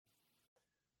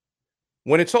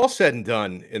When it's all said and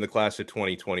done in the class of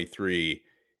 2023,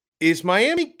 is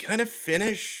Miami gonna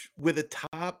finish with a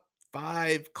top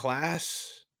 5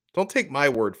 class? Don't take my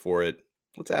word for it.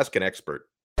 Let's ask an expert.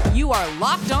 You are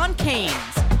Locked On Canes,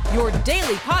 your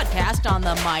daily podcast on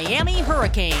the Miami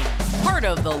Hurricanes, part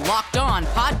of the Locked On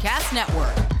Podcast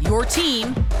Network, your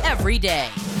team every day.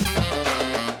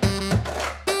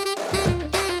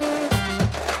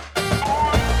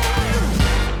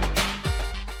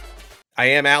 I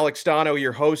am Alex Dono,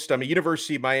 your host. I'm a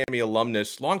University of Miami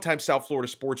alumnus, longtime South Florida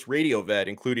sports radio vet,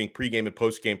 including pregame and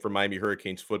postgame for Miami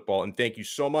Hurricanes football. And thank you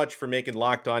so much for making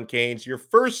Locked On Canes your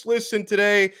first listen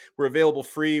today. We're available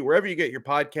free wherever you get your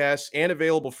podcasts and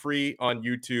available free on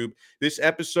YouTube. This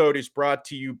episode is brought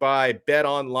to you by Bet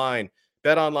Online.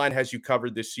 Bet Online has you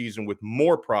covered this season with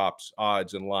more props,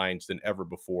 odds, and lines than ever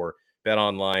before. Bet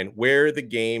Online, where the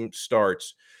game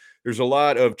starts. There's a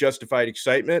lot of justified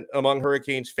excitement among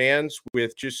Hurricanes fans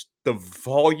with just the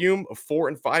volume of 4-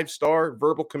 and 5-star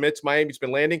verbal commits Miami's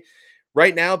been landing.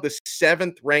 Right now, the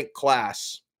 7th ranked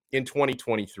class in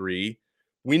 2023.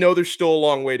 We know there's still a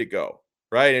long way to go,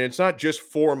 right? And it's not just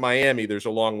for Miami. There's a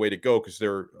long way to go because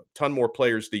there are a ton more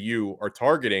players that you are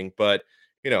targeting. But,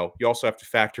 you also have to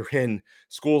factor in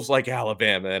schools like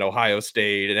Alabama and Ohio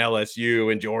State and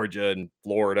LSU and Georgia and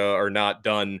Florida are not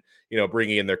done,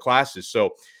 bringing in their classes.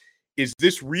 So, is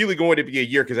this really going to be a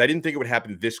year? Because I didn't think it would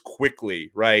happen this quickly,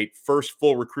 right? First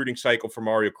full recruiting cycle for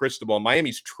Mario Cristobal.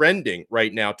 Miami's trending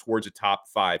right now towards a top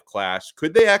 5 class.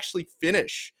 Could they actually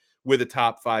finish with a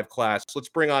top 5 class? Let's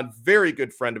bring on very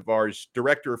good friend of ours,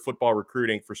 director of football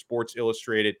recruiting for Sports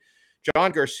Illustrated,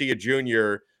 John Garcia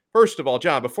Jr. First of all,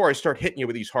 John, before I start hitting you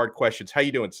with these hard questions, how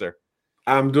you doing, sir?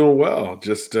 I'm doing well.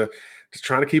 Just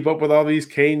trying to keep up with all these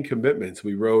Cane commitments.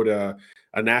 We wrote a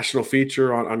national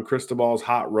feature on Cristobal's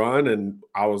hot run, and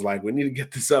I was like, we need to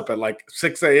get this up at like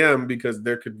 6 a.m. because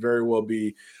there could very well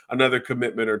be another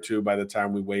commitment or two by the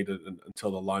time we waited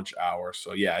until the lunch hour.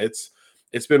 So yeah,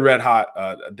 it's been red hot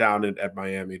down at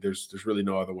Miami. There's really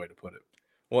no other way to put it.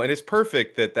 Well, and it's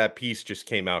perfect that piece just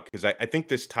came out because I think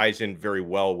this ties in very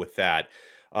well with that.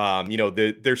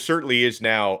 There certainly is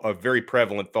now a very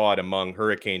prevalent thought among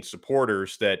Hurricane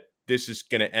supporters that this is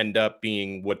going to end up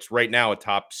being what's right now a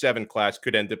top 7 class,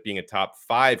 could end up being a top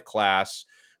 5 class.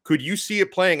 Could you see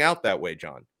it playing out that way,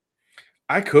 John?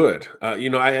 I could.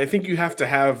 I think you have to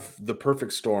have the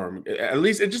perfect storm. At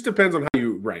least it just depends on how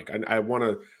you rank. I want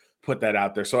to put that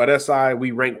out there. So at SI,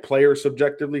 we rank players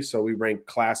subjectively, so we rank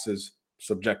classes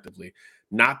subjectively.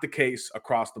 Not the case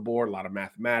across the board. A lot of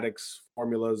mathematics,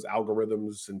 formulas,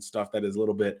 algorithms, and stuff that is a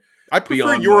little bit. I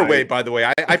prefer your way, by the way.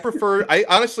 I prefer. I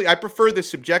honestly prefer the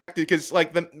subjective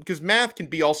because math can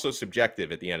be also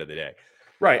subjective at the end of the day.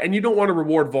 Right, and you don't want to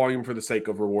reward volume for the sake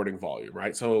of rewarding volume,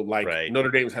 right? So, right. Notre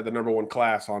Dame's had the number 1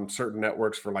 class on certain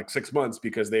networks for like 6 months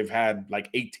because they've had like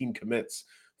 18 commits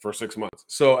for 6 months.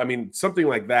 So, I mean, something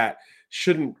like that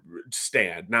shouldn't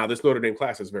stand. Now, this Notre Dame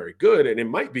class is very good, and it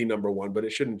might be number 1, but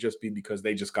it shouldn't just be because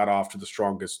they just got off to the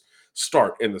strongest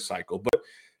start in the cycle. But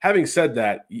having said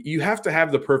that, you have to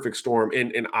have the perfect storm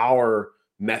in our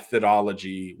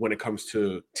methodology when it comes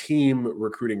to team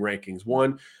recruiting rankings.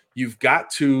 One, you've got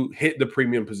to hit the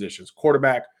premium positions: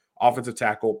 quarterback, offensive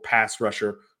tackle, pass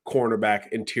rusher, cornerback,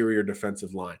 interior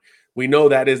defensive line. We know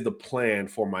that is the plan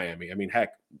for Miami. I mean,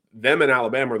 heck, them and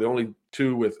Alabama are the only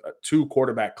two with 2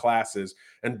 quarterback classes,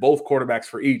 and both quarterbacks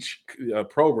for each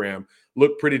program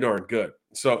look pretty darn good.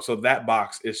 So that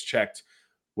box is checked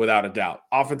without a doubt.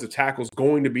 Offensive tackle is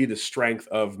going to be the strength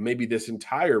of maybe this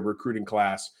entire recruiting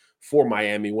class for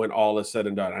Miami when all is said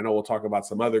and done. I know we'll talk about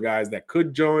some other guys that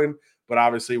could join, but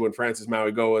obviously when Francis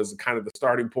Mauigoa is kind of the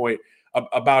starting point,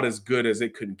 about as good as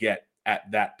it could get at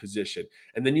that position.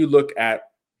 And then you look at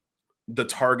the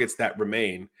targets that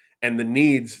remain and the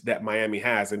needs that Miami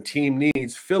has, and team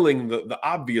needs, filling the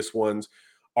obvious ones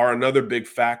are another big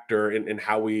factor in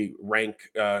how we rank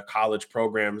college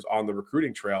programs on the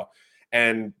recruiting trail.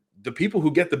 And the people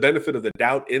who get the benefit of the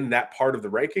doubt in that part of the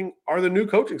ranking are the new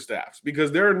coaching staffs,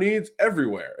 because there are needs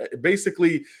everywhere.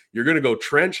 Basically, you're going to go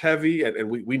trench heavy, and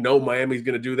we know Miami's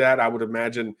going to do that. I would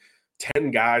imagine 10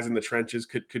 guys in the trenches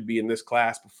could be in this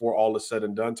class before all is said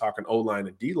and done, talking O-line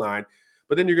and D-line.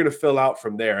 But then you're going to fill out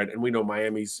from there. And we know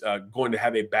Miami's going to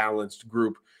have a balanced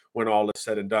group when all is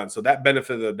said and done. So that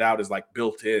benefit of the doubt is like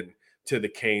built in to the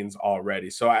Canes already.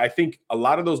 So I think a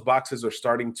lot of those boxes are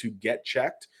starting to get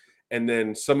checked. And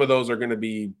then some of those are going to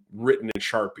be written in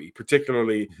Sharpie,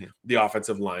 particularly the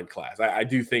offensive line class. I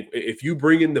do think if you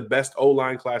bring in the best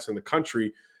O-line class in the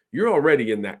country, you're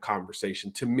already in that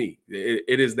conversation. To me,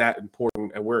 it is that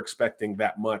important, and we're expecting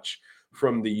that much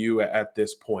from the U at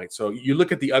this point. So you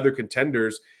look at the other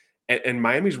contenders, And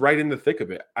Miami's right in the thick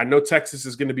of it. I know Texas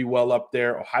is going to be well up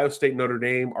there. Ohio State, Notre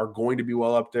Dame are going to be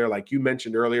well up there. Like you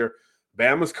mentioned earlier,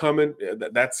 Bama's coming.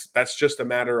 That's just a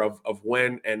matter of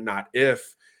when and not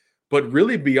if. But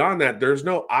really beyond that, there's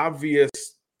no obvious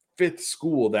fifth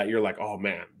school that you're like, oh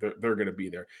man, they're going to be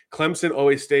there. Clemson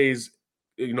always stays,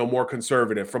 more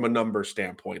conservative from a number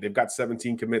standpoint. They've got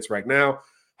 17 commits right now.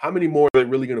 How many more are they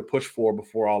really going to push for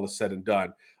before all is said and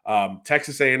done?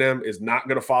 Texas A&M is not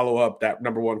going to follow up that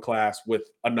number one class with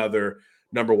another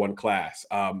number one class.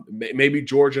 Maybe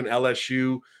Georgia and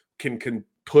LSU can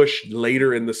push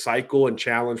later in the cycle and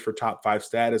challenge for top 5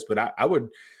 status, but I would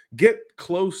get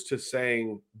close to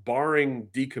saying, barring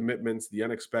decommitments, the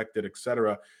unexpected, et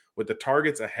cetera, with the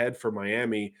targets ahead for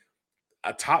Miami,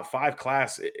 a top 5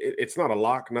 class, it's not a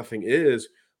lock, nothing is,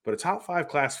 but a top 5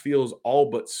 class feels all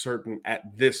but certain at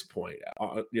this point.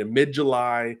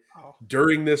 Mid-July,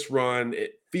 during this run,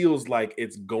 it feels like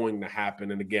it's going to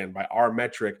happen. And again, by our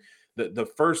metric, the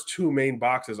first 2 main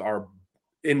boxes are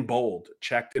in bold,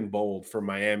 checked in bold for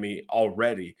Miami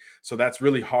already. So that's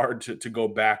really hard to go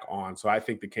back on. So I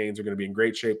think the Canes are going to be in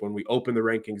great shape when we open the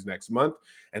rankings next month,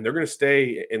 and they're going to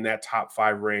stay in that top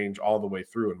 5 range all the way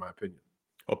through, in my opinion.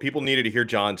 Well, people needed to hear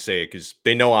John say it because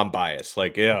they know I'm biased.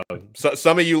 Like, so,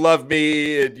 some of you love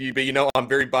me, but I'm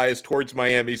very biased towards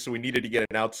Miami. So we needed to get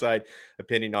an outside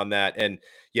opinion on that. And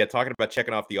yeah, talking about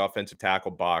checking off the offensive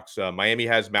tackle box, Miami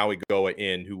has Maui Goa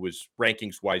in, who was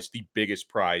rankings-wise the biggest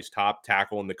prize, top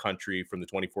tackle in the country from the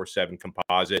 24/7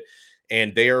 composite.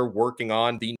 And they are working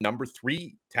on the number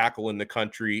 3 tackle in the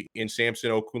country in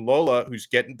Samson Okunlola, who's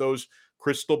getting those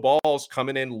crystal balls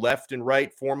coming in left and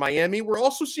right for Miami. We're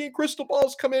also seeing crystal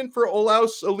balls come in for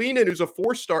Olaus Alinen, who's a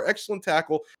 4-star, excellent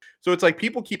tackle. So it's like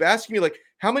people keep asking me, like,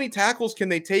 how many tackles can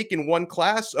they take in one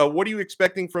class? What are you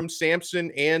expecting from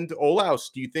Samson and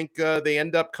Olaus? Do you think they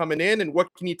end up coming in? And what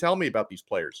can you tell me about these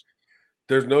players?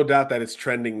 There's no doubt that it's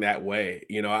trending that way.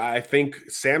 I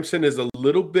think Samson is a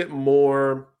little bit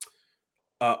more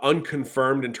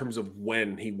unconfirmed in terms of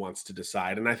when he wants to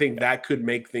decide. And I think that could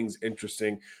make things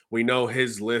interesting. We know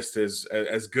his list is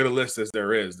as good a list as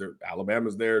there is.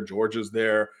 Alabama's there, Georgia's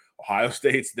there, Ohio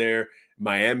State's there,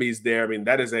 Miami's there. I mean,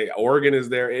 Oregon is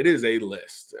there. It is a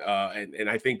list. And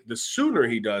I think the sooner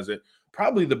he does it,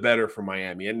 probably the better for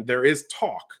Miami. And there is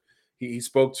talk. He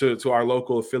spoke to our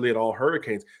local affiliate, All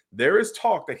Hurricanes. There is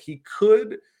talk that he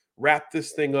could wrap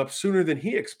this thing up sooner than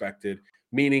he expected,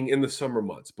 meaning in the summer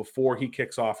months before he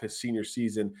kicks off his senior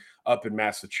season up in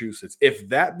Massachusetts. If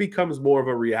that becomes more of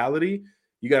a reality,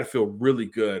 you got to feel really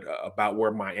good about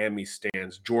where Miami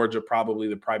stands. Georgia probably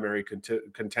the primary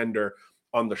contender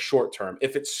on the short term.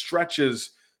 If it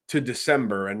stretches to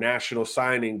December, a national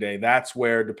signing day, that's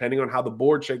where, depending on how the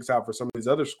board shakes out for some of these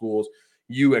other schools,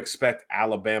 you expect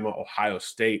Alabama, Ohio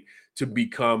State to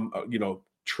become,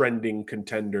 trending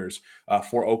contenders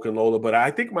for Okunlola. But I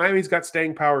think Miami's got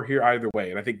staying power here either way.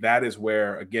 And I think that is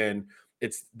where, again,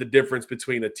 it's the difference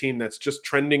between a team that's just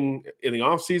trending in the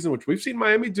offseason, which we've seen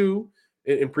Miami do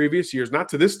in previous years, not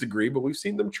to this degree, but we've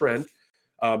seen them trend.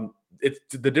 It's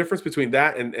the difference between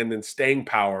that and then staying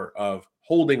power of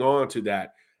holding on to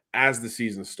that as the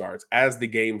season starts, as the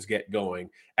games get going,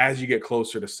 as you get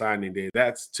closer to signing day.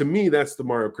 That's, to me, that's the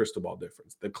Mario Cristobal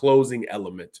difference, the closing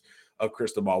element of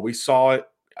Cristobal. We saw it.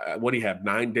 What do you have?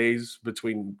 9 days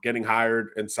between getting hired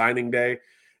and signing day.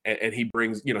 And he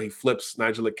brings, he flips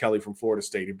Nigel Kelly from Florida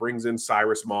State. He brings in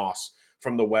Cyrus Moss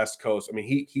from the West Coast. I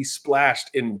mean, he splashed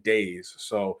in days.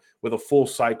 So with a full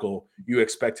cycle, you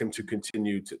expect him to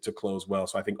continue to close well.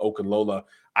 So I think Okunlola,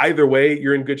 either way,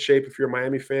 you're in good shape if you're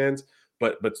Miami fans,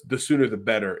 but the sooner the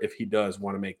better if he does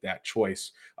want to make that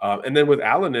choice. And then with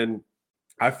Alinen,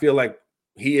 I feel like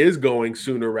he is going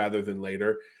sooner rather than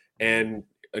later. And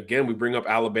again, we bring up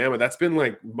Alabama. That's been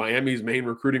like Miami's main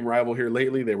recruiting rival here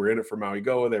lately. They were in it for Maui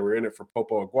Goa. They were in it for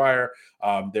Popo Aguirre.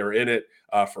 They were in it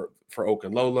for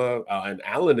Okunlola. And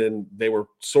Alinen, they were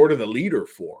sort of the leader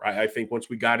for. I think once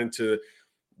we got into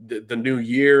the new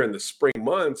year and the spring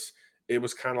months, it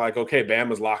was kind of like, okay,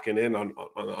 Bama's locking in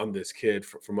on this kid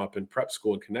from up in prep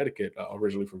school in Connecticut,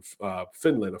 originally from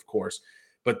Finland, of course.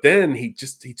 But then he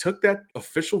took that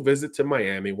official visit to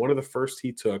Miami, one of the first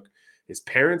he took. His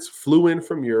parents flew in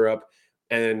from Europe,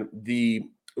 and the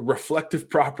reflective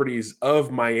properties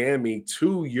of Miami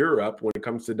to Europe when it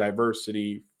comes to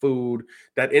diversity, food,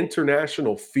 that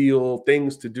international feel,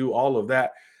 things to do, all of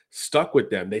that stuck with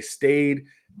them. They stayed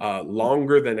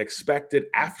longer than expected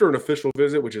after an official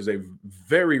visit, which is a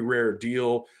very rare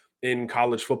deal in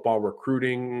college football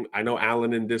recruiting. I know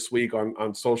Alinen this week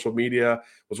on social media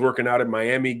was working out in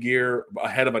Miami gear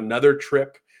ahead of another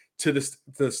trip to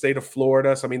the state of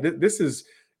Florida. So, I mean, this is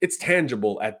it's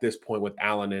tangible at this point with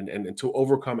Allen, and to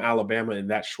overcome Alabama in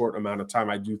that short amount of time,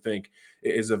 I do think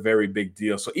is a very big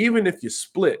deal. So even if you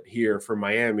split here for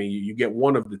Miami, you get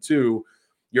one of the two,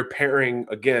 you're pairing,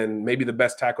 again, maybe the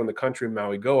best tackle in the country,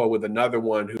 Mauigoa, with another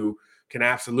one who can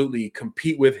absolutely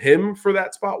compete with him for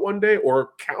that spot one day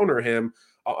or counter him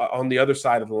on the other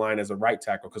side of the line as a right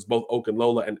tackle, because both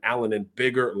Okunlola and Allen are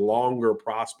bigger, longer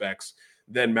prospects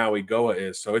than Mauigoa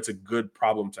is. So it's a good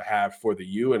problem to have for the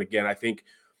U. And again, I think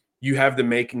you have the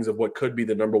makings of what could be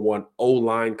the number one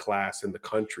O-line class in the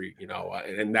country,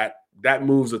 and that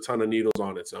moves a ton of needles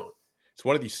on its own. It's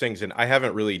one of these things, and I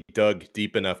haven't really dug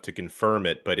deep enough to confirm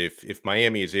it, but if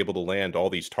Miami is able to land all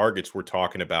these targets we're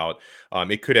talking about,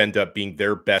 it could end up being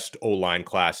their best O-line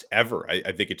class ever.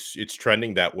 I think it's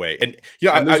trending that way. And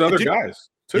yeah, and there's other guys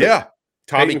too. Yeah.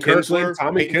 Tommy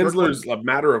Kinsler's a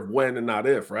matter of when and not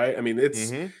if, right? I mean,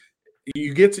 it's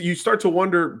you start to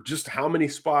wonder just how many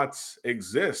spots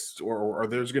exist or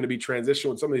there's going to be transition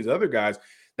with some of these other guys.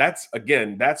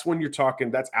 That's when you're talking,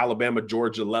 that's Alabama,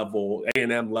 Georgia level,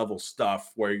 A&M level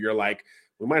stuff where you're like,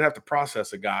 we might have to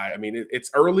process a guy. I mean,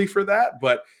 it's early for that,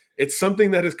 but it's something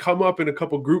that has come up in a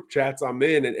couple group chats I'm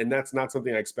in, and that's not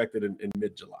something I expected in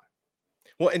mid-July.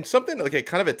 Well, and something like a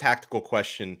kind of a tactical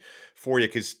question for you,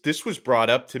 because this was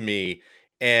brought up to me,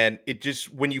 and it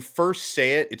just, when you first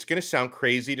say it, it's going to sound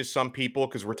crazy to some people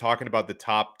because we're talking about the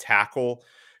top tackle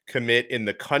commit in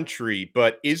the country,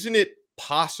 but isn't it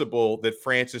possible that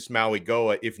Francis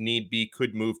Mauigoa, if need be,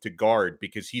 could move to guard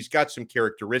because he's got some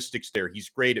characteristics there? He's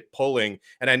great at pulling.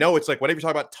 And I know it's like, whenever you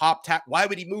talk about top tackle, why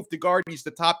would he move to guard? He's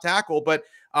the top tackle, but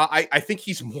I think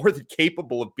he's more than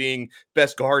capable of being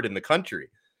best guard in the country.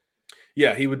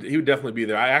 Yeah, he would definitely be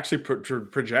there. I actually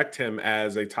project him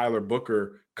as a Tyler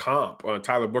Booker comp.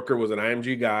 Tyler Booker was an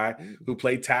IMG guy who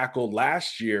played tackle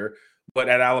last year, but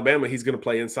at Alabama, he's going to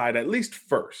play inside at least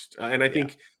first. And I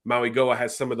think Mauigoa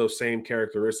has some of those same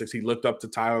characteristics. He looked up to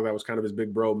Tyler. That was kind of his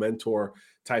big bro mentor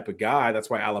type of guy. That's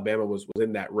why Alabama was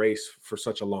in that race for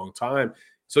such a long time.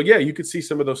 So, yeah, you could see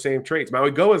some of those same traits.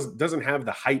 Mauigoa doesn't have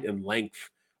the height and length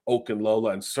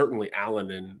Okunlola and certainly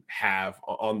Allen have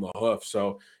on the hoof.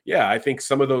 So, yeah, I think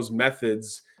some of those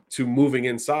methods to moving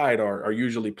inside are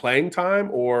usually playing time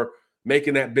or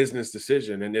making that business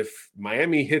decision. And if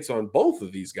Miami hits on both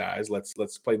of these guys,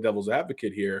 let's play devil's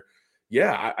advocate here.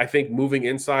 Yeah, I think moving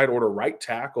inside or to right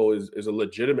tackle is a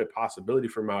legitimate possibility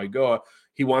for Mauigoa.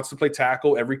 He wants to play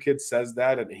tackle. Every kid says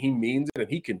that, and he means it, and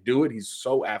he can do it. He's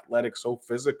so athletic, so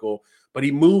physical, but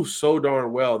he moves so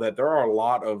darn well that there are a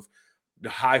lot of the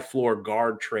high floor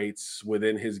guard traits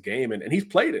within his game. And he's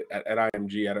played it at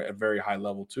IMG at a very high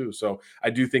level too. So I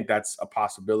do think that's a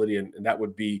possibility. And that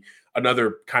would be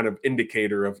another kind of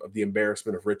indicator of the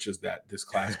embarrassment of riches that this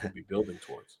class could be building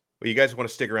towards. Well, you guys want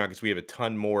to stick around because we have a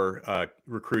ton more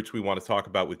recruits we want to talk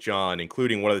about with John,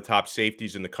 including one of the top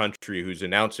safeties in the country who's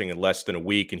announcing in less than a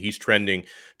week, and he's trending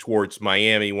towards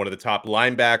Miami, one of the top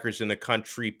linebackers in the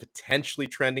country, potentially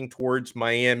trending towards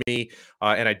Miami.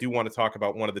 And I do want to talk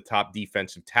about one of the top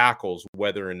defensive tackles,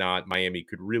 whether or not Miami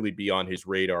could really be on his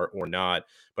radar or not.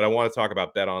 But I want to talk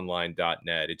about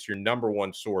betonline.net. It's your number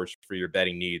one source for your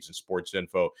betting needs and sports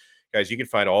info. Guys, you can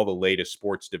find all the latest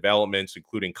sports developments,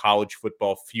 including college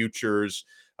football futures,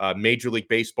 Major League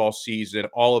Baseball season,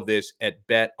 all of this at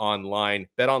BetOnline.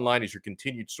 BetOnline is your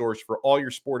continued source for all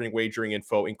your sporting wagering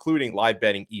info, including live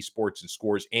betting, esports, and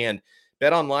scores. And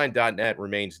BetOnline.net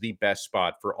remains the best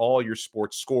spot for all your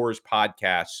sports scores,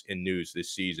 podcasts, and news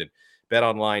this season.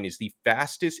 BetOnline is the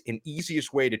fastest and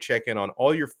easiest way to check in on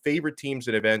all your favorite teams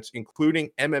and events,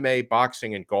 including MMA,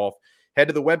 boxing, and golf. Head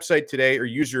to the website today or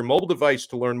use your mobile device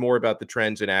to learn more about the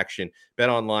trends in action.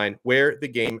 BetOnline, where the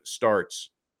game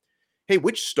starts. Hey,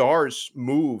 which stars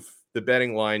move the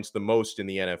betting lines the most in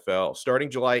the NFL?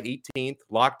 Starting July 18th,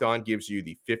 Locked On gives you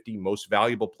the 50 most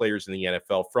valuable players in the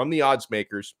NFL from the odds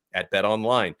makers at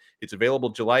BetOnline. It's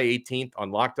available July 18th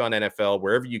on Locked On NFL,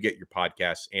 wherever you get your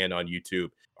podcasts, and on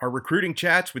YouTube. Our recruiting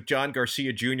chats with John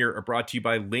Garcia Jr. are brought to you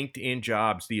by LinkedIn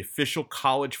Jobs, the official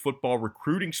college football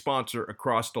recruiting sponsor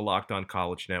across the Locked On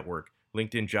College Network.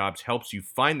 LinkedIn Jobs helps you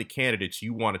find the candidates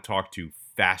you want to talk to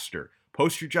faster.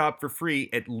 Post your job for free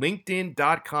at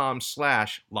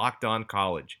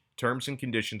linkedin.com/LockedOnCollege. Terms and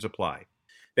conditions apply.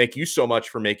 Thank you so much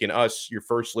for making us your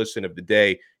first listen of the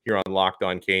day here on Locked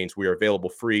On Canes. We are available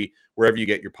free wherever you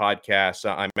get your podcasts.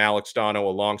 I'm Alex Dono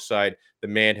alongside the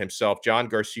man himself, John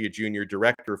Garcia Jr.,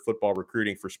 Director of Football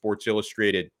Recruiting for Sports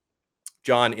Illustrated.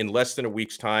 John, in less than a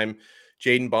week's time,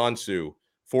 Jaden Bonsu,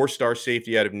 four-star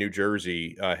safety out of New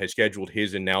Jersey, has scheduled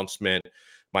his announcement.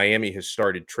 Miami has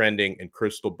started trending and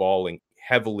crystal balling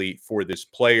heavily for this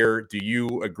player. Do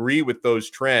you agree with those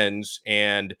trends?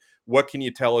 And What can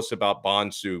you tell us about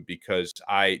Bonsu? Because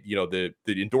the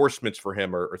endorsements for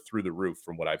him are through the roof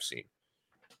from what I've seen.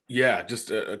 Yeah,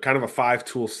 just a kind of a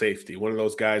 5-tool safety. One of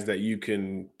those guys that you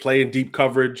can play in deep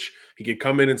coverage. He could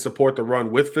come in and support the run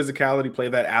with physicality, play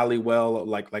that alley well,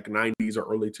 like 90s or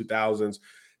early 2000s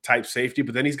type safety.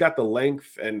 But then he's got the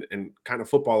length and kind of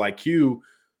football IQ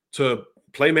to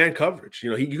play man coverage.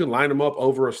 You can line him up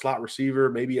over a slot receiver,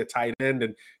 maybe a tight end,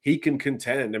 and he can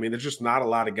contend. I mean, there's just not a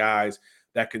lot of guys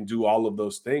that can do all of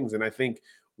those things. And I think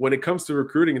when it comes to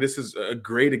recruiting, this is a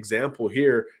great example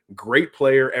here. Great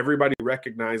player. Everybody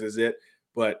recognizes it.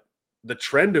 But the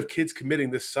trend of kids committing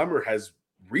this summer has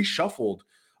reshuffled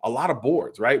a lot of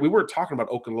boards, right? We weren't talking about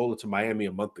Okunlola to Miami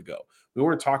a month ago. We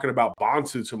weren't talking about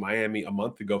Bonsu to Miami a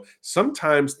month ago.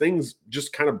 Sometimes things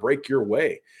just kind of break your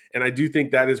way. And I do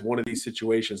think that is one of these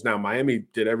situations. Now, Miami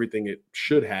did everything it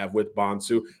should have with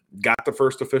Bonsu, got the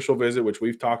first official visit, which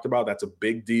we've talked about. That's a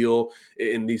big deal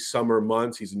in these summer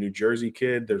months. He's a New Jersey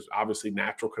kid. There's obviously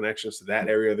natural connections to that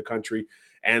area of the country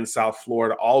and South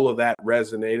Florida. All of that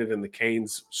resonated, and the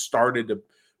Canes started to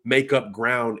make up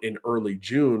ground in early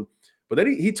June. But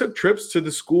then he took trips to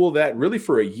the school that really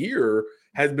for a year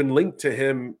has been linked to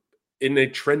him in a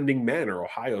trending manner,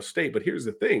 Ohio State. But here's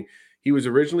the thing. He was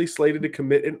originally slated to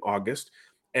commit in August,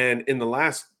 and in the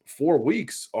last 4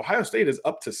 weeks, Ohio State is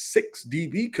up to 6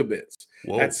 DB commits.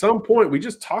 Whoa. At some point, we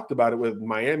just talked about it with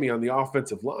Miami on the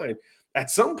offensive line.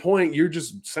 At some point, you're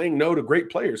just saying no to great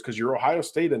players because you're Ohio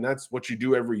State, and that's what you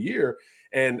do every year.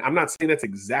 And I'm not saying that's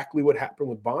exactly what happened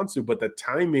with Bonsu, but the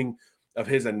timing of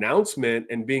his announcement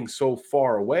and being so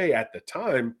far away at the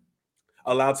time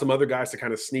allowed some other guys to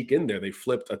kind of sneak in there. They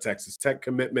flipped a Texas Tech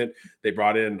commitment. They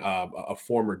brought in a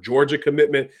former Georgia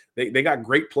commitment. They got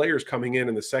great players coming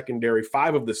in the secondary.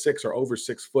 5 of the 6 are over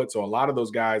 6 foot. So a lot of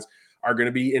those guys are going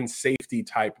to be in safety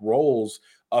type roles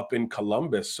up in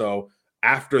Columbus. So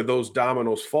after those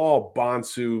dominoes fall,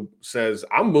 Bonsu says,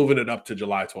 I'm moving it up to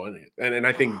July 20th. And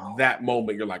I think that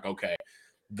moment you're like, okay,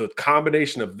 the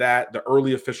combination of that, the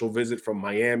early official visit from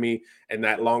Miami, and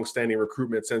that longstanding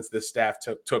recruitment since this staff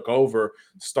took over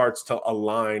starts to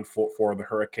align for the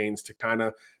Hurricanes to kind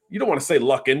of, you don't want to say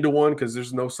luck into one because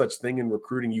there's no such thing in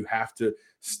recruiting. You have to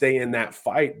stay in that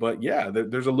fight. But yeah,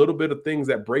 there's a little bit of things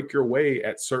that break your way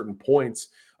at certain points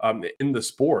in the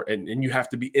sport, and you have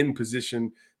to be in position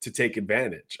to take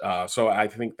advantage. So I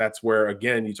think that's where,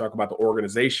 again, you talk about the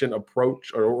organizational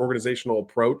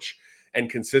approach and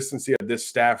consistency of this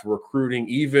staff recruiting,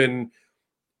 even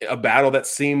a battle that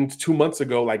seemed 2 months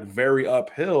ago like very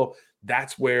uphill.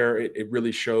 That's where it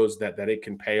really shows that it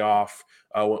can pay off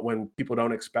when people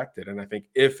don't expect it. And I think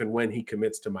if and when he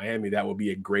commits to Miami, that will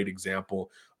be a great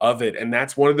example of it. And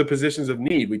that's one of the positions of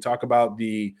need. We talk about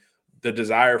the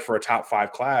desire for a top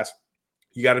 5 class.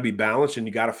 You got to be balanced and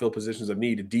you got to fill positions of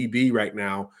need. A DB right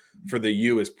now for the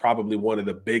U is probably one of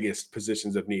the biggest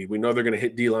positions of need. We know they're going to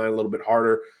hit D-line a little bit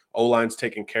harder. O-line's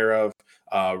taken care of.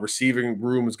 Receiving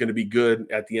room is going to be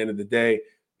good at the end of the day.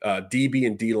 DB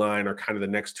and D-line are kind of the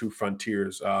next 2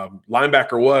 frontiers.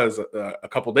 Linebacker was a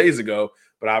couple days ago,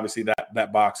 but obviously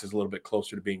that box is a little bit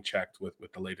closer to being checked with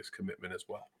the latest commitment as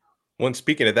well. Well,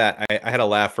 speaking of that, I had a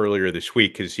laugh earlier this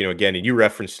week because, again, and you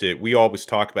referenced it, we always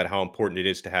talk about how important it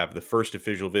is to have the first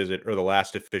official visit or the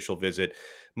last official visit.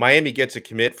 Miami gets a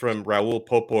commit from Raul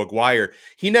Popo Aguirre.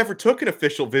 He never took an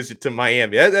official visit to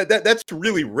Miami. That's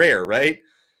really rare, right?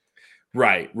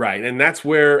 Right. And that's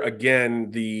where,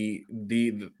 again, the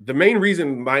main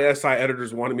reason my SI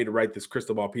editors wanted me to write this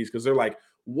crystal ball piece, because they're like,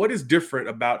 what is different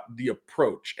about the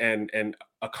approach and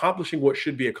accomplishing what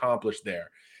should be accomplished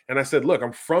there? And I said, look,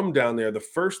 I'm from down there. The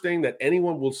first thing that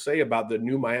anyone will say about the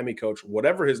new Miami coach,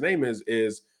 whatever his name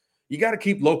is you got to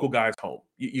keep local guys home.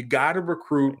 You got to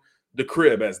recruit the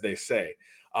crib, as they say.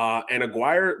 And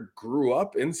Aguirre grew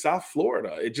up in South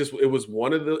Florida. It's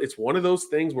one of those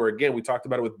things where, again, we talked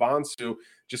about it with Bonsu,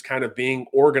 just kind of being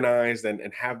organized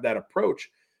and have that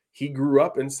approach. He grew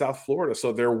up in South Florida.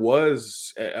 So there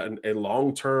was a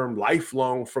long-term,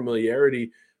 lifelong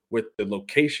familiarity with the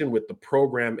location, with the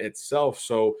program itself.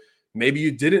 So maybe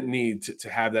you didn't need to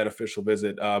have that official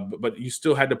visit, but you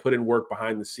still had to put in work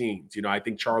behind the scenes. I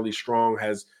think Charlie Strong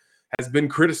has been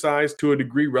criticized to a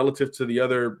degree relative to the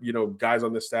other, guys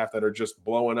on the staff that are just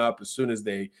blowing up as soon as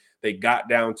they got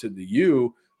down to the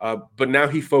U. But now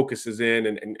he focuses in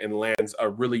and lands a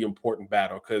really important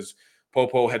battle because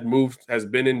Popo has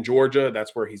been in Georgia.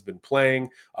 That's where he's been playing.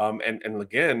 And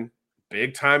again,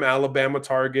 big time Alabama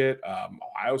target,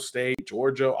 Ohio State,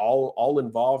 Georgia, all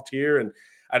involved here. And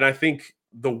I think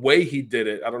the way he did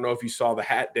it, I don't know if you saw the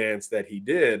hat dance that he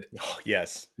did. Oh,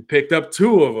 yes. He picked up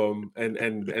 2 of them.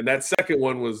 And that second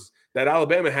one was, that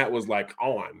Alabama hat was like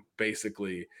on,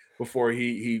 basically, before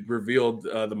he revealed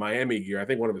the Miami gear. I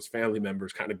think one of his family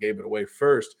members kind of gave it away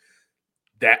first.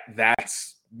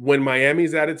 That's when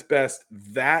Miami's at its best.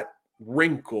 That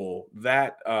wrinkle,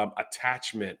 that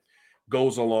attachment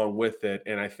goes along with it,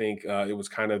 and I think it was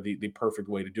kind of the perfect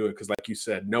way to do it because, like you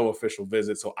said, no official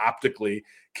visit. So optically,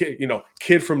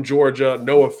 kid from Georgia,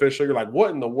 no official. You're like,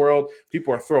 what in the world?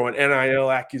 People are throwing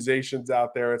NIL accusations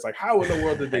out there. It's like, how in the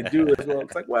world did they do this? Well,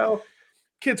 it's like, well,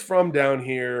 kids from down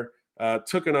here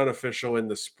took an unofficial in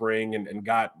the spring and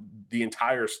got the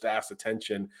entire staff's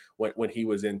attention when he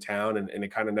was in town, and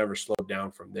it kind of never slowed down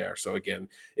from there. So again,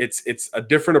 it's a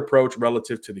different approach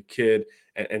relative to the kid,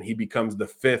 and he becomes the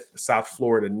 5th South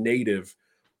Florida native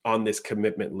on this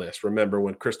commitment list. Remember,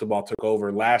 when Cristobal took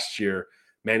over last year,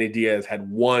 Manny Diaz had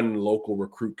 1 local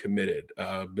recruit committed,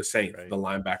 Besaint, right, the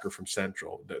linebacker from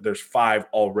Central. There's 5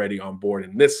 already on board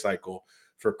in this cycle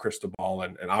for Cristobal,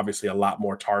 and obviously a lot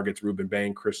more targets. Ruben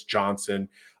Bain, Chris Johnson,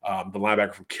 the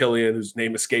linebacker from Killian, whose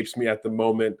name escapes me at the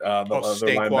moment.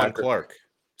 Stanquan Clark.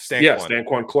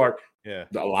 Stanquan Clark. Yeah.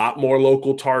 A lot more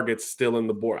local targets still in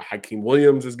the board. Hakeem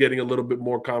Williams is getting a little bit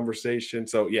more conversation.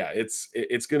 So, yeah, it's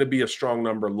going to be a strong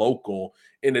number local,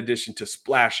 in addition to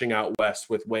splashing out west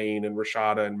with Wayne and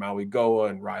Rashada and Maui Goa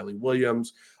and Riley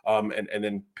Williams, and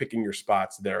then picking your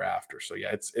spots thereafter. So,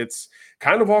 yeah, it's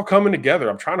kind of all coming together.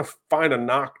 I'm trying to find a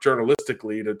knock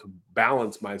journalistically to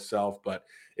balance myself, but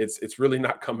it's really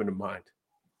not coming to mind.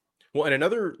 Well, and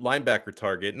another linebacker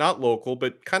target, not local,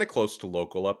 but kind of close to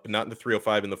local, up not in the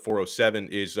 305 and the 407,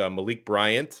 is Malik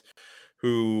Bryant,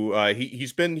 who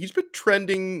he's been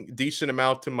trending decent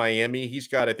amount to Miami. He's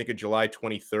got, I think, a July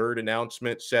 23rd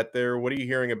announcement set there. What are you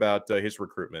hearing about his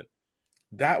recruitment?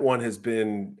 That one has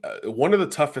been one of the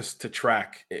toughest to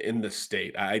track in the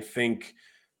state. I think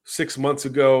 6 months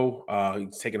ago,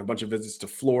 he's taken a bunch of visits to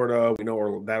Florida. We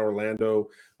know that Orlando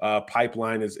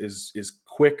pipeline is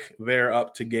quick there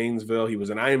up to Gainesville. He was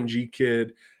an IMG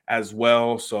kid as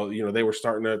well. So, they were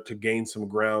starting to gain some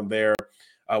ground there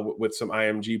with some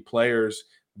IMG players.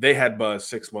 They had buzz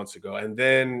 6 months ago. And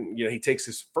then, he takes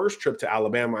his first trip to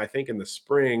Alabama, I think in the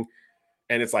spring,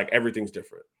 and it's like everything's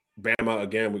different. Bama,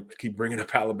 again, we keep bringing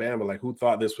up Alabama. Like, who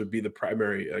thought this would be the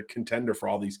primary contender for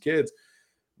all these kids?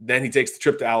 Then he takes the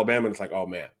trip to Alabama, and it's like, oh,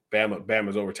 man,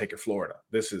 Bama's overtaking Florida.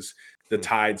 This is the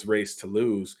Tide's race to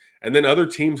lose. And then other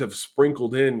teams have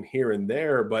sprinkled in here and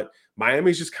there, but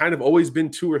Miami's just kind of always been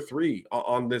 2 or 3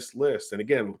 on this list. And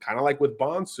again, kind of like with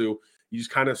Bonsu, you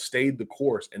just kind of stayed the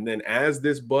course. And then as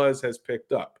this buzz has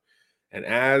picked up, and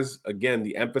as, again,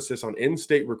 the emphasis on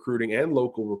in-state recruiting and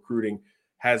local recruiting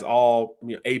has all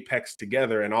apex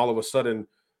together, and all of a sudden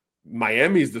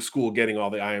Miami's the school getting all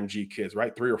the IMG kids,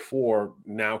 right? 3 or 4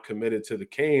 now committed to the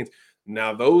Canes.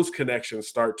 Now those connections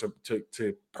start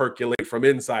to percolate from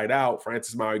inside out,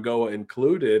 Francis Mauigoa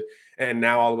included, and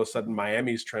now all of a sudden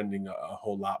Miami's trending a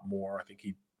whole lot more. I think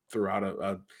he threw out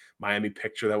a Miami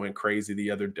picture that went crazy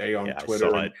the other day on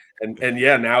Twitter, and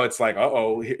yeah, now it's like,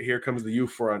 here comes the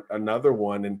youth for another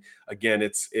one. And again,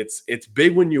 it's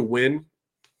big when you win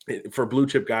for blue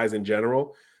chip guys in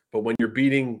general, but when you're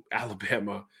beating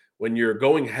Alabama, when you're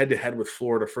going head to head with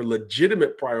Florida for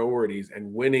legitimate priorities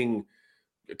and winning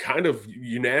kind of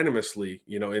unanimously,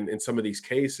 in some of these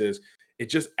cases, it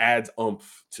just adds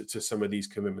oomph to some of these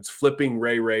commitments. Flipping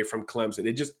Ray from Clemson,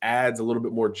 it just adds a little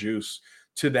bit more juice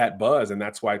to that buzz, and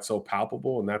that's why it's so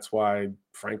palpable, and that's why,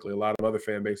 frankly, a lot of other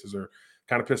fan bases are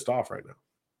kind of pissed off right now.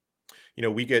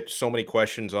 We get so many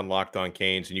questions on Locked On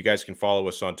Canes, and you guys can follow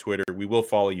us on Twitter. We will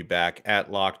follow you back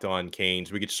at Locked On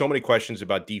Canes. We get so many questions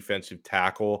about defensive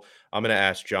tackle. I'm going to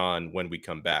ask John when we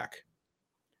come back.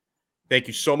 Thank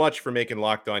you so much for making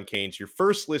Locked On Canes your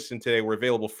first listen today. We're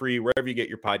available free wherever you get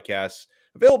your podcasts.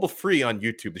 Available free on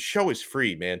YouTube. The show is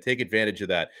free, man. Take advantage of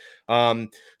that.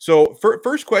 So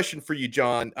first question for you,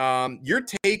 John. Your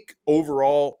take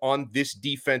overall on this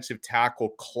defensive tackle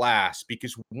class,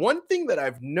 because one thing that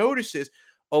I've noticed is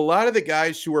a lot of the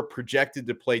guys who are projected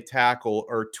to play tackle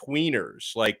are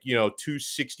tweeners, like,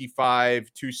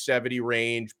 265, 270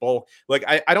 range, bulk. Like,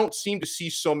 I don't seem to see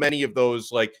so many of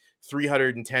those, like,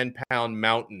 310-pound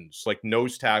mountains, like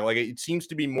nose tackle. Like, it seems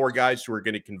to be more guys who are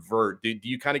going to convert. Do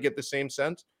you kind of get the same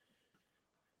sense?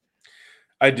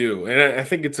 I do. And I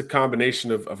think it's a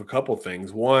combination of a couple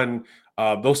things. One,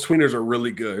 those tweeners are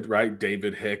really good, right?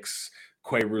 David Hicks,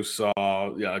 Quay Rousseau,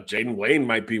 Jaden Wayne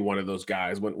might be one of those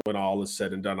guys when all is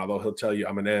said and done, although he'll tell you,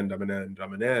 I'm an end.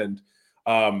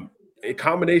 A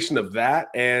combination of that,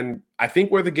 and I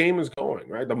think where the game is going,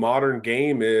 right? The modern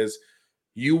game is,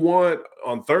 you want,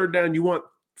 on third down, you want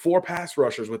 4 pass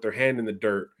rushers with their hand in the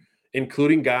dirt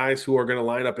including guys who are going to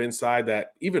line up inside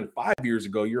that even 5 years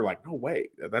ago, you're like, no way,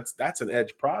 that's an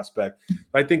edge prospect.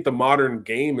 I think the modern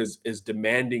game is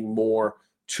demanding more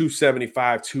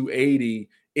 275, 280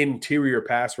 interior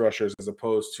pass rushers as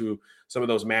opposed to some of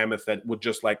those mammoths that would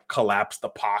just like collapse the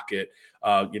pocket,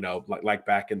 like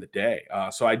back in the day.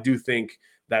 So I do think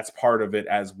that's part of it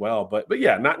as well. But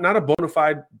yeah, not a bona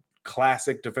fide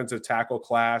classic defensive tackle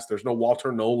class. There's no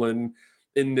Walter Nolan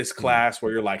in this class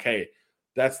where you're like, hey,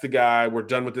 that's the guy. We're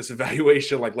done with this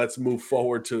evaluation. Like, let's move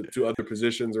forward to other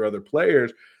positions or other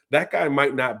players. That guy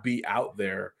might not be out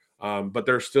there, but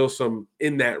there's still some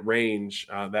in that range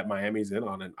that Miami's in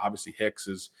on. And obviously Hicks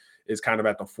is kind of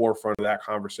at the forefront of that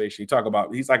conversation. You talk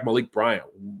about, he's like Malik Bryant,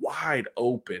 wide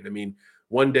open. I mean,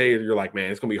 one day you're like, man,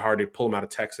 it's going to be hard to pull him out of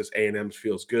Texas. A&M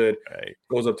feels good. Right.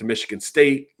 Goes up to Michigan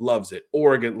State, loves it.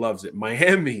 Oregon loves it.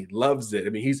 Miami loves it. I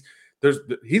mean, he's going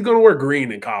to wear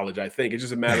green in college, I think. It's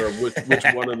just a matter of which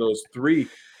one of those three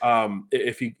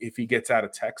if he gets out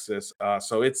of Texas.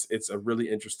 So it's a really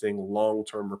interesting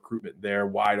long-term recruitment there,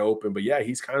 wide open. But, yeah,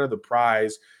 he's kind of the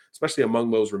prize, especially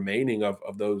among those remaining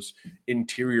of those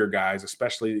interior guys,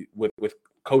 especially with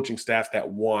coaching staffs that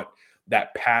want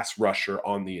that pass rusher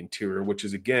on the interior, which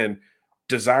is, again,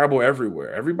 desirable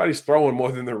everywhere. Everybody's throwing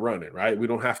more than they're running, right? We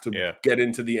don't have to get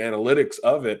into the analytics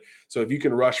of it. So if you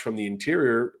can rush from the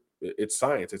interior, it's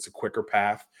science. It's a quicker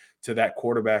path to that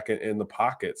quarterback in the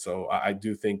pocket. So I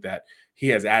do think that he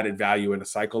has added value in a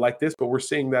cycle like this, but we're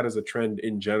seeing that as a trend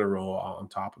in general on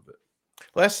top of it.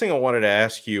 Last thing I wanted to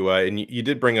ask you, and you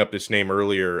did bring up this name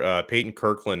earlier, Peyton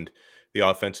Kirkland, the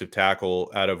offensive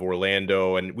tackle out of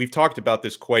Orlando. And we've talked about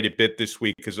this quite a bit this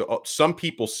week because some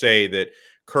people say that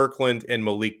Kirkland and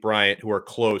Malik Bryant, who are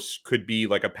close, could be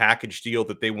like a package deal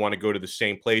that they want to go to the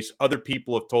same place. Other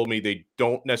people have told me they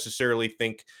don't necessarily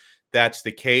think that's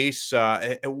the case.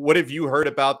 What have you heard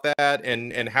about that?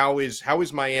 And how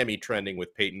is Miami trending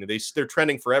with Peyton? They're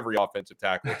trending for every offensive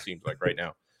tackle, it seems like right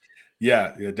now.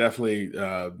 Yeah, definitely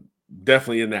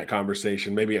in that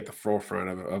conversation, maybe at the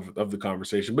forefront of the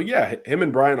conversation. But yeah, him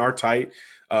and Brian are tight.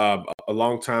 A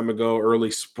long time ago,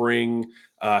 early spring,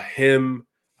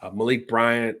 Malik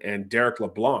Bryant and Derek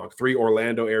LeBlanc, 3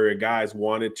 Orlando area guys,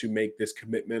 wanted to make this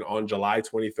commitment on July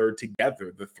 23rd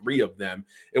together, the 3 of them.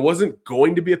 It wasn't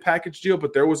going to be a package deal,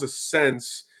 but there was a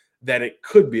sense that it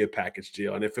could be a package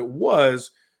deal. And if it was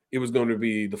going to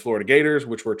be the Florida Gators,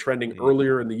 which were trending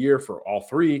earlier in the year for all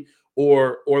 3,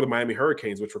 or the Miami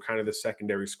Hurricanes, which were kind of the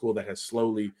secondary school that has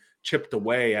slowly chipped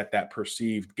away at that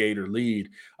perceived Gator lead.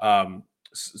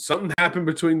 Something happened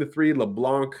between the 3.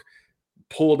 LeBlanc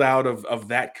pulled out of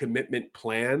that commitment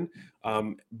plan.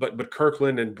 But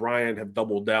Kirkland and Bryant have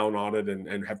doubled down on it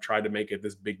and have tried to make it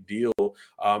this big deal.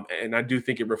 And I do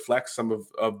think it reflects some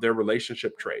of their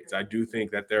relationship traits. I do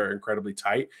think that they're incredibly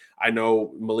tight. I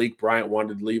know Malik Bryant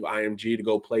wanted to leave IMG to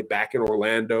go play back in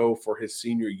Orlando for his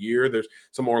senior year. There's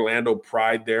some Orlando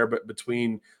pride there, but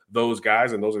between those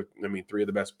guys, and those are, 3 of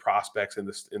the best prospects in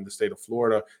the state of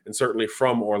Florida, and certainly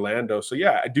from Orlando. So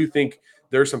yeah, I do think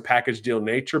there's some package deal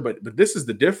nature, but this is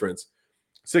the difference.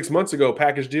 6 months ago,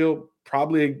 package deal,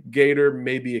 probably a Gator,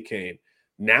 maybe a Cane.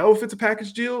 Now, if it's a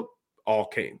package deal, all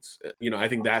Canes. I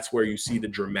think that's where you see the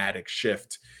dramatic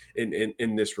shift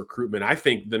in this recruitment. I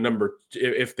think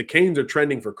if the Canes are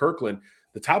trending for Kirkland,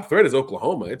 the top threat is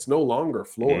Oklahoma. It's no longer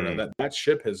Florida. That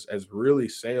ship has really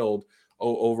sailed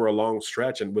over a long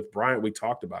stretch. And with Bryant, we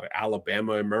talked about it.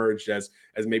 Alabama emerged as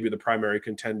maybe the primary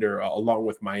contender along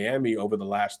with Miami over the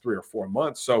last 3 or 4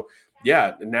 months. So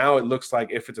yeah, now it looks like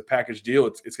if it's a package deal,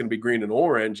 it's going to be green and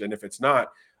orange. And if it's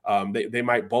not, they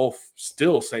might both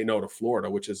still say no to Florida,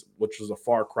 which was a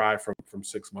far cry from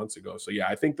 6 months ago. So yeah,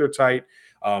 I think they're tight.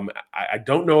 I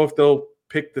don't know if they'll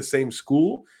pick the same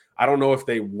school. I don't know if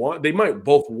they might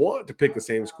both want to pick the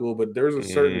same school, but there's a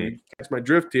certain, you catch my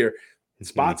drift here.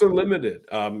 Spots are limited,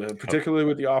 particularly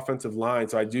with the offensive line.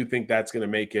 So I do think that's going to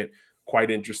make it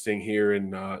quite interesting here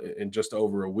in just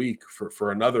over a week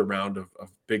for another round of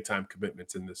big-time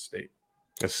commitments in this state.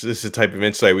 This is the type of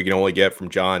insight we can only get from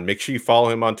John. Make sure you follow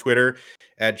him on Twitter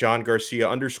at John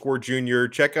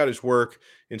Garcia_Jr. Check out his work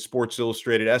in Sports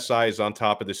Illustrated. SI is on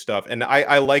top of this stuff. And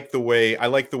I like the way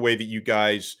that you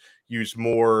guys use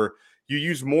more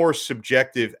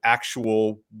subjective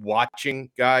actual watching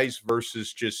guys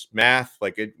versus just math.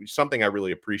 Like it's something I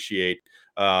really appreciate.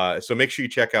 So make sure you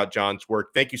check out John's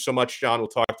work. Thank you so much, John. We'll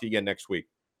talk to you again next week.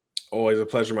 Always a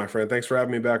pleasure, my friend. Thanks for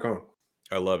having me back on.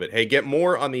 I love it. Hey, get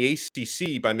more on the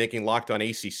ACC by making Locked On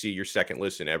ACC your second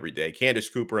listen every day. Candace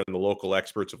Cooper and the local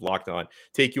experts of Locked On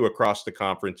take you across the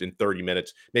conference in 30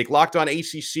 minutes. Make Locked On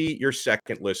ACC your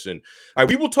second listen. All right,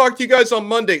 we will talk to you guys on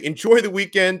Monday. Enjoy the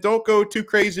weekend. Don't go too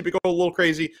crazy, but go a little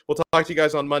crazy. We'll talk to you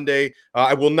guys on Monday.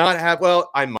 I will not have,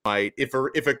 well, I might if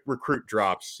a recruit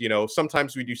drops. You know,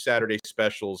 sometimes we do Saturday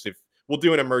specials. We'll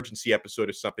do an emergency episode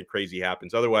if something crazy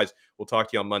happens. Otherwise, we'll talk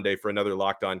to you on Monday for another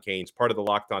Locked On Canes, part of the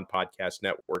Locked On Podcast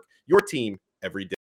Network, your team every day.